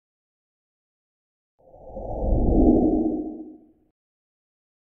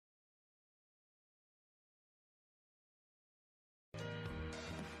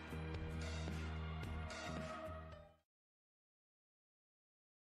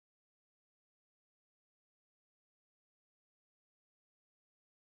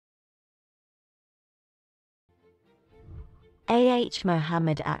A.H.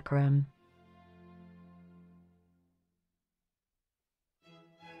 Mohammed Akram,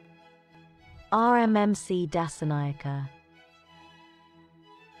 RMMC DISSANAYAKE,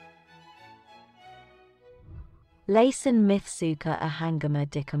 Laysan Mithsuka Ahangama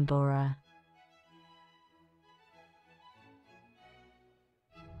Dikambura,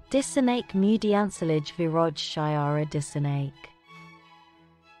 DISSANAYAKE MUDIYANSELAGE VIRAJ SHYARA DISSANAYAKE,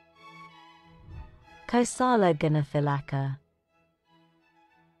 Kosala Ganathilaka,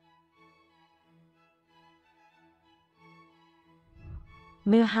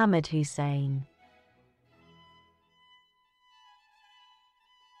 Muhammad Hussain,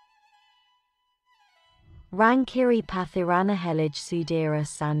 Rankiri Pathirana Helij Sudira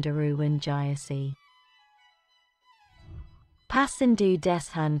Sandaruwan Jayasi, Pasindu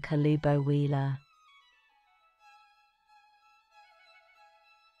Deshan Kalubo Wheeler,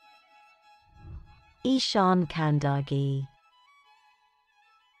 Ishan Kandagi,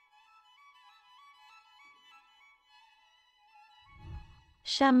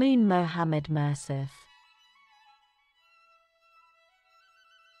 Shamoon Mohammed Mursif,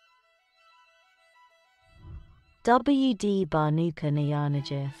 W.D. Barnuka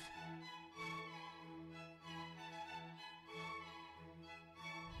Nayanajif,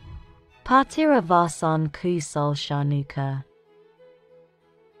 Partira Vasan Kusal Shanuka.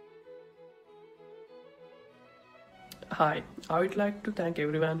 Hi, I would like to thank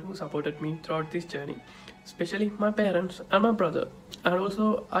everyone who supported me throughout this journey, especially my parents and my brother. And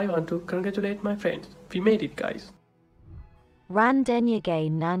also, I want to congratulate my friends. We made it, guys.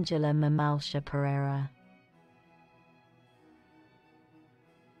 Randenyage Nanjala Mamalsha Pereira,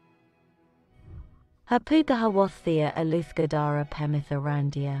 Hapugahawathia Aluthgadara Pemitha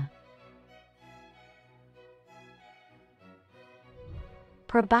Randia,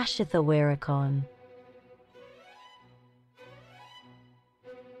 Prabhashitha Wirakon,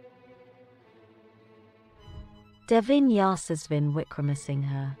 Devin Yasasvin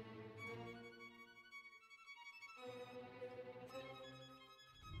Wickramasinghe,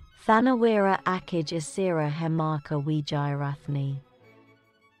 Thanawira Akij Asira Hemaka Wijayarathni,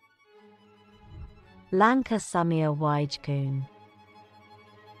 Lanka Samia Wajkun,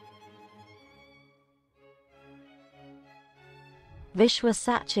 VISHWA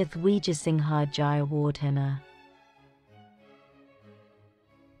SACHITH WIJESINGHA JAYAWARDHANA,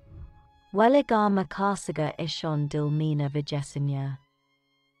 Weligama Karsaga Ishon Dilmina VIJESINGHA,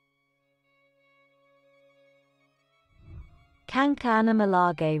 Kankana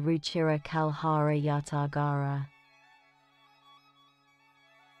Malage Ruchira Kalhara Yatagara.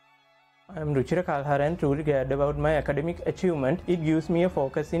 I am Ruchira Kalhara and truly glad about my academic achievement. It gives me a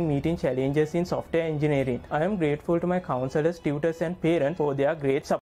focus in meeting challenges in software engineering. I am grateful to my counselors, tutors and parents for their great support.